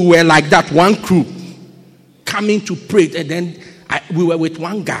 So we were like that, one crew coming to pray, and then we were with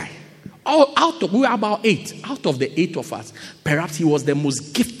one guy. We were about 8. Out of the 8 of us, perhaps he was the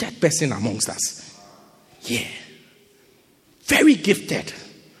most gifted person amongst us. Yeah. Very gifted.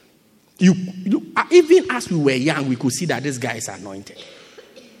 Even as we were young, we could see that this guy is anointed.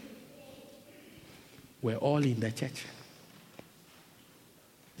 We're all in the church.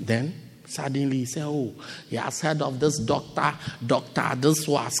 Then, suddenly he said, oh, he has heard of this doctor. This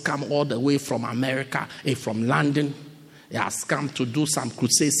one has come all the way from America, from London. He has come to do some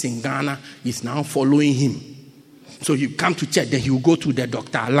crusades in Ghana. He's now following him. So you come to church, then you go to the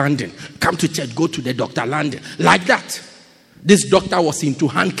doctor London. Come to church, go to the doctor London. Like that. This doctor was into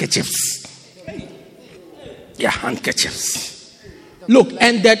handkerchiefs. Yeah, handkerchiefs. Look,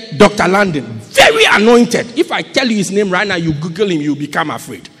 and that Dr. London, very anointed. If I tell you his name right now, you Google him, you become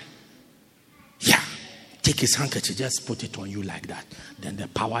afraid. Yeah. Take his handkerchief, just put it on you like that. Then the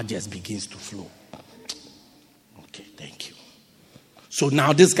power just begins to flow. Okay, thank you. So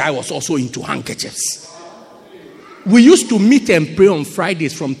now this guy was also into handkerchiefs. We used to meet and pray on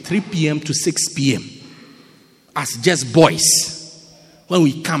Fridays from 3 p.m. to 6 p.m. as just boys. When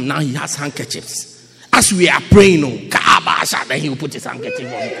we come now, he has handkerchiefs. As we are praying, then he will put his handkerchief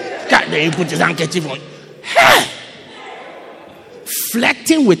on. Then he put his handkerchief on. Hey!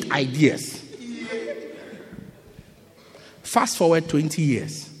 Flirting with ideas. Fast forward 20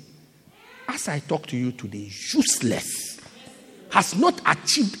 years. As I talk to you today, useless. Has not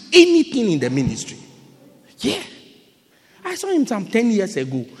achieved anything in the ministry. Yeah. I saw him some 10 years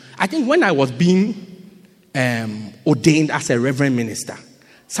ago. I think when I was being ordained as a reverend minister,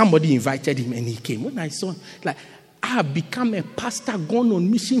 somebody invited him and he came. When I saw him, like, I have become a pastor, gone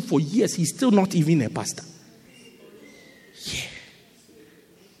on mission for years. He's still not even a pastor. Yeah.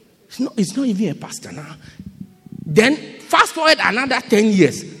 He's not even a pastor now. Then, fast forward another 10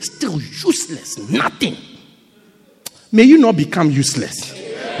 years, still useless, nothing. May you not become useless.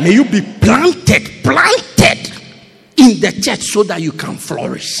 May you be planted in the church so that you can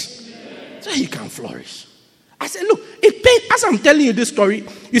flourish. So you can flourish. I said, look, as I'm telling you this story,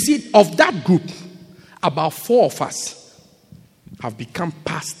 you see, of that group, about 4 of us have become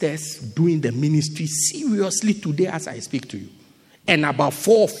pastors doing the ministry seriously today as I speak to you. And about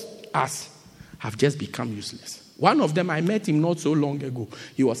 4 of us have just become useless. One of them, I met him not so long ago.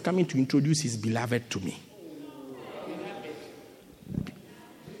 He was coming to introduce his beloved to me.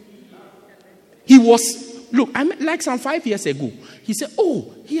 He was, look, I met like some 5 years ago. He said,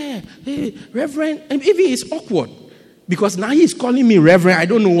 oh, yeah, hey, Reverend. And even it's awkward. Because now he's calling me Reverend. I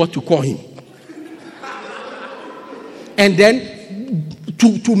don't know what to call him. And then,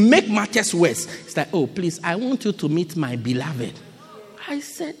 to make matters worse, it's like, oh, please, I want you to meet my beloved. I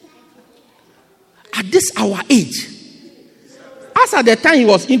said, at this our age, as at the time he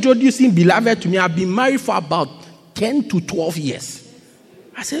was introducing beloved to me, I've been married for about 10 to 12 years.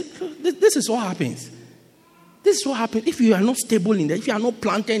 I said, this is what happens. This is what happens if you are not stable in the, if you are not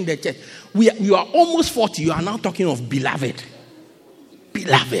planted in the church. You are almost 40, you are now talking of beloved.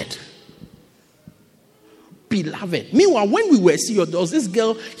 Beloved. Beloved. Meanwhile, when we were serious, there was this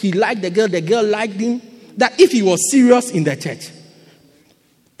girl, he liked the girl liked him, that if he was serious in the church.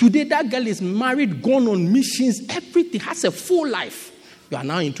 Today, that girl is married, gone on missions, everything, has a full life. You are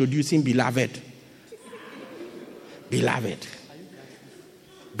now introducing beloved. Beloved.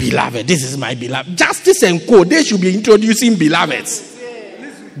 Beloved, this is my beloved. Justice and Co, they should be introducing beloveds.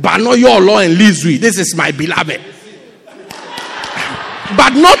 But not your law and Lizui, this is my beloved.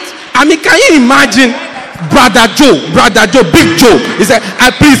 But not, I mean, can you imagine Brother Joe, Big Joe? He said,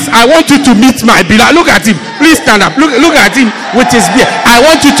 please, I want you to meet my beloved. Look at him. Please stand up. Look at him with his beard. I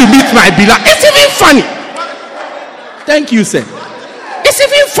want you to meet my beloved. It's even funny. Thank you, sir. It's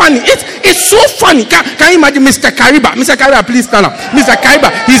even funny. It's so funny. Can you imagine Mr. Kariba? Mr. Kariba, please stand up. Mr. Kariba,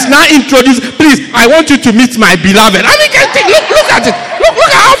 he's now introduced. Please, I want you to meet my beloved. I mean, look at it.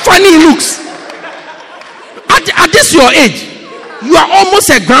 Look at how funny he looks. At this your age, you are almost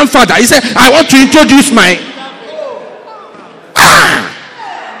a grandfather. He said, I want to introduce my...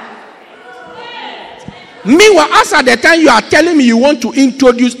 Meanwhile, as at the time you are telling me you want to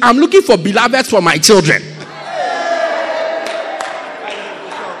introduce, I'm looking for beloveds for my children.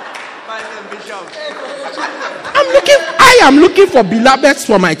 I am looking for beloveds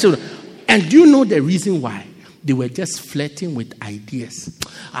for my children. And do you know the reason why? They were just flirting with ideas.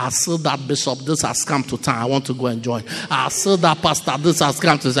 I saw that bishop, this has come to town, I want to go and join. I saw that pastor, this has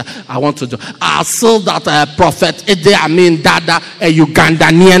come to town, I want to join. I saw that prophet, Dada, a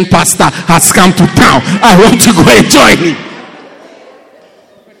Ugandanian pastor has come to town. I want to go and join him.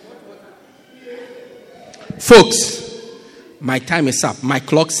 Folks, my time is up. My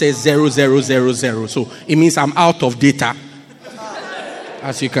clock says 0000. So it means I'm out of data.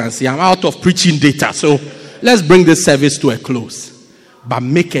 As you can see, I'm out of preaching data. So let's bring this service to a close. But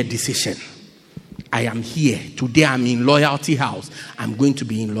make a decision. I am here. Today I'm in Loyalty House. I'm going to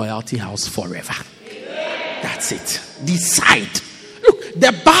be in Loyalty House forever. That's it. Decide. Look,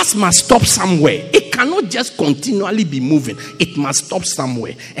 the bus must stop somewhere. It cannot just continually be moving. It must stop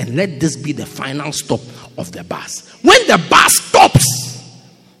somewhere. And let this be the final stop of the bus. When the bus stops,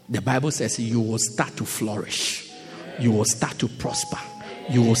 the Bible says you will start to flourish. You will start to prosper.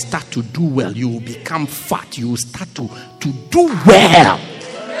 You will start to do well. You will become fat. You will start to do well.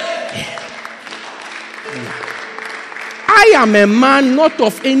 Yeah. I am a man not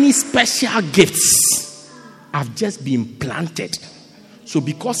of any special gifts. I've just been planted. So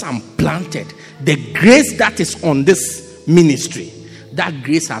because I'm planted, the grace that is on this ministry, that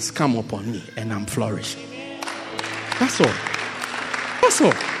grace has come upon me and I'm flourishing. That's all. That's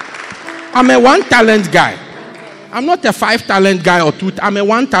all. I'm a 1-talent guy. I'm not a 5-talent guy or 2. I'm a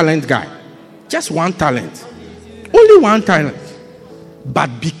 1-talent guy. Just 1 talent. Only 1 talent.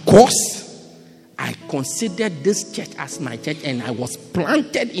 But because I considered this church as my church and I was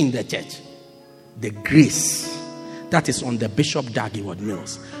planted in the church, the grace that is on the Bishop Dag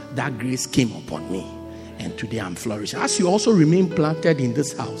Heward-Mills, that grace came upon me. And today I'm flourishing. As you also remain planted in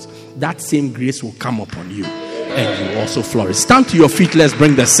this house, that same grace will come upon you. And you also flourish. Stand to your feet. Let's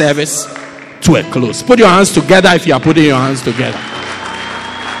bring the service to a close. Put your hands together if you are putting your hands together.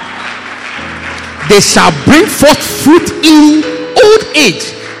 They shall bring forth fruit in old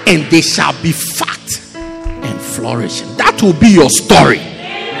age, and they shall be fat and flourishing. That will be your story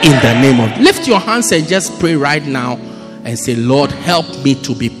in the name of. Lift your hands and just pray right now and say, Lord, help me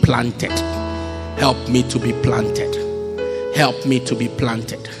to be planted. Help me to be planted. Help me to be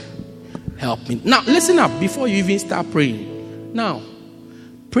planted. Help me. Now, listen up before you even start praying. Now,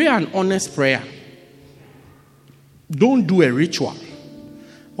 pray an honest prayer. Don't do a ritual.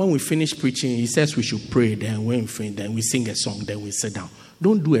 When we finish preaching, he says we should pray. Then when we finish, then we sing a song. Then we sit down.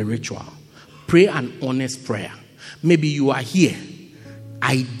 Don't do a ritual. Pray an honest prayer. Maybe you are here.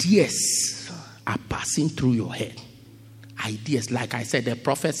 Ideas are passing through your head. Ideas. Like I said, the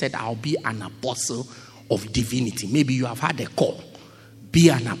prophet said, I'll be an apostle of divinity. Maybe you have had a call. Be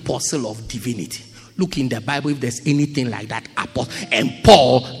an apostle of divinity. Look in the Bible if there's anything like that. And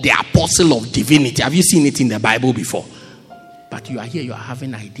Paul, the apostle of divinity. Have you seen it in the Bible before? But you are here, you are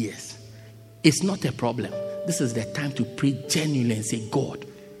having ideas. It's not a problem. This is the time to pray genuinely and say, God,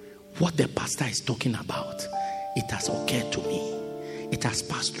 what the pastor is talking about, it has occurred to me. It has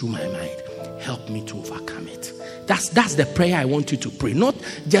passed through my mind. Help me to overcome it. That's the prayer I want you to pray. Not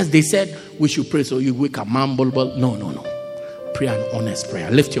just they said we should pray so you wake up mumble. No. Pray an honest prayer.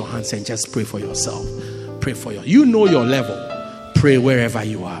 Lift your hands and just pray for yourself. Pray for you know your level. Pray wherever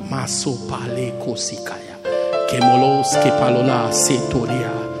you are. Maso pale kosikaya. Kemolos kepalola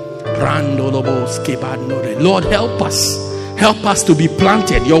setoria. Randolobos kebanore. Lord, help us. Help us to be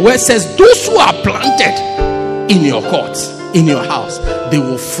planted. Your word says those who are planted in your courts, in your house, they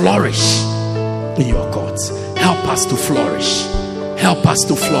will flourish in your courts. Help us to flourish. Help us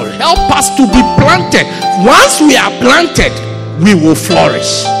to flourish. Help us to be planted. Once we are planted, we will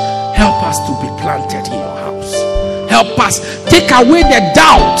flourish. Help us to be planted in your house. Help us take away the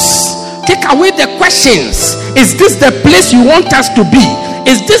doubts. Take away the questions. Is this the place you want us to be?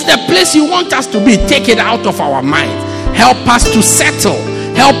 Is this the place you want us to be? Take it out of our mind. Help us to settle.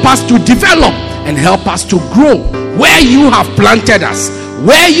 Help us to develop. And help us to grow where you have planted us.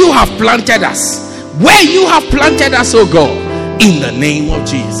 Where you have planted us. Where you have planted us, oh God. In the name of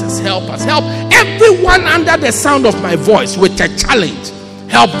Jesus. Help us. Help everyone under the sound of my voice with a challenge.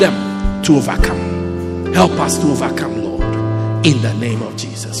 Help them to overcome. Help us to overcome, Lord. In the name of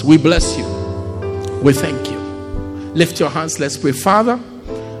Jesus. We bless you. We thank you. Lift your hands. Let's pray. Father,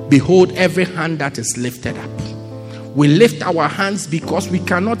 behold every hand that is lifted up. We lift our hands because we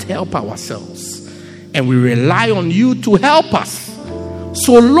cannot help ourselves. And we rely on you to help us.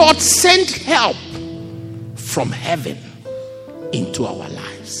 So Lord, send help from heaven into our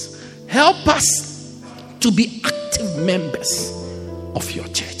lives. Help us to be active members of your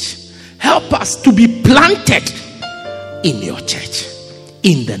church. Help us to be planted in your church.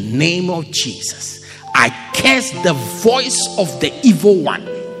 In the name of Jesus, I curse the voice of the evil one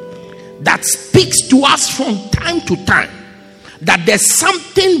that speaks to us from time to time that there's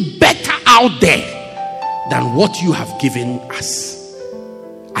something better out there than what you have given us.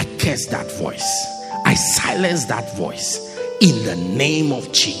 I curse that voice. I silence that voice in the name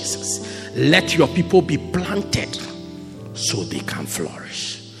of Jesus. Let your people be planted so they can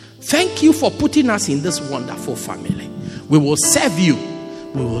flourish. Thank you for putting us in this wonderful family. We will serve you.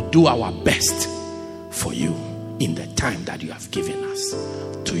 We will do our best for you in the time that you have given us.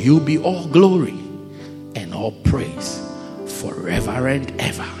 To you be all glory and all praise forever and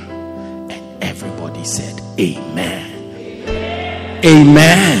ever. And everybody said amen.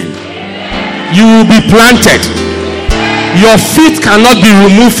 Amen. You will be planted. Your feet cannot be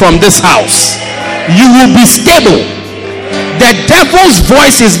removed from this house. You will be stable. The devil's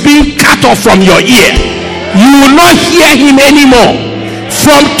voice is being cut off from your ear. You will not hear him anymore.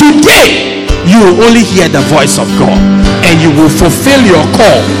 From today, you will only hear the voice of God, and you will fulfill your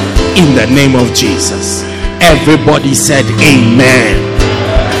call in the name of Jesus. Everybody said amen.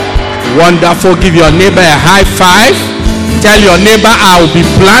 Wonderful. Give your neighbor a high five. Tell your neighbor, I'll be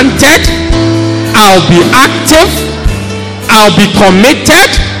planted, I'll be active, I'll be committed,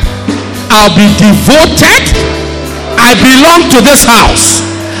 I'll be devoted. I belong to this house.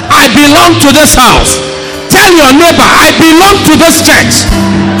 I belong to this house. Tell your neighbor, I belong to this church.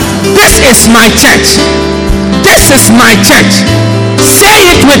 This is my church. This is my church. Say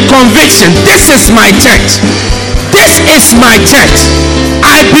it with conviction. This is my church. This is my church.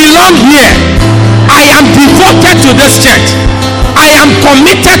 I belong here. I am devoted to this church. I am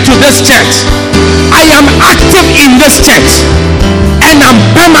committed to this church. I am active in this church. And I'm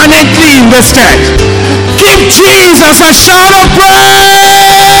permanently in this church. Give Jesus a shout of praise.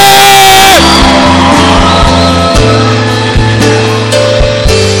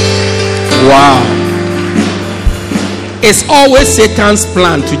 Wow. It's always Satan's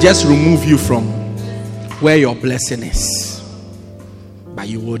plan to just remove you from where your blessing is. But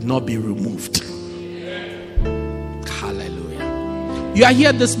you would not be removed. Hallelujah. You are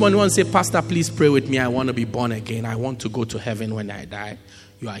here this morning. You want to say, Pastor, please pray with me. I want to be born again. I want to go to heaven when I die.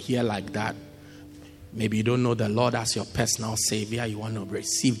 You are here like that. Maybe you don't know the Lord as your personal Savior. You want to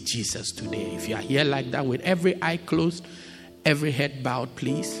receive Jesus today. If you are here like that with every eye closed, every head bowed,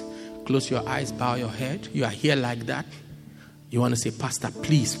 please. Close your eyes, bow your head. You are here like that. You want to say, Pastor,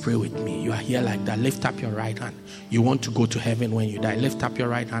 please pray with me. You are here like that. Lift up your right hand. You want to go to heaven when you die. Lift up your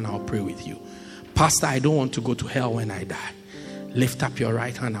right hand. I'll pray with you. Pastor, I don't want to go to hell when I die. Lift up your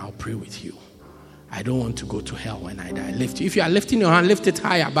right hand. I'll pray with you. I don't want to go to hell when I die. If you are lifting your hand, lift it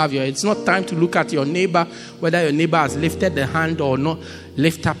high above your head. It's not time to look at your neighbor, whether your neighbor has lifted the hand or not.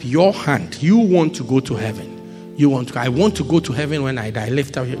 Lift up your hand. You want to go to heaven. I want to go to heaven when I die.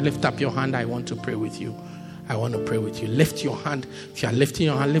 Lift up your hand. I want to pray with you. I want to pray with you. Lift your hand. If you are lifting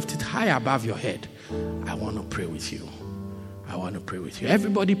your hand, lift it high above your head. I want to pray with you. I want to pray with you.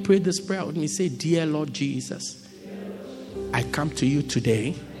 Everybody pray this prayer with me. Say, Dear Lord Jesus, I come to you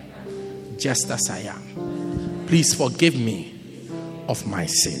today just as I am. Please forgive me of my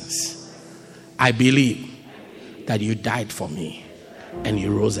sins. I believe that you died for me and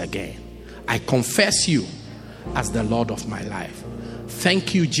you rose again. I confess you as the Lord of my life.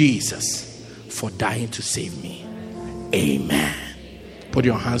 Thank you, Jesus, for dying to save me. Amen. Put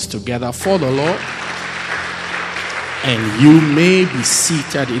your hands together for the Lord. And you may be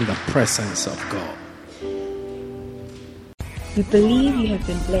seated in the presence of God. We believe you have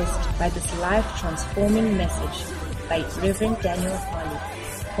been blessed by this life-transforming message by Reverend Daniel Harley.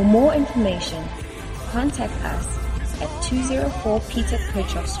 For more information, contact us at 204 Peter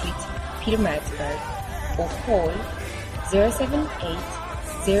Kirchhoff Street, Pietermaritzburg, or call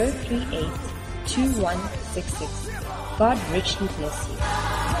 078-038-2166. God richly bless you.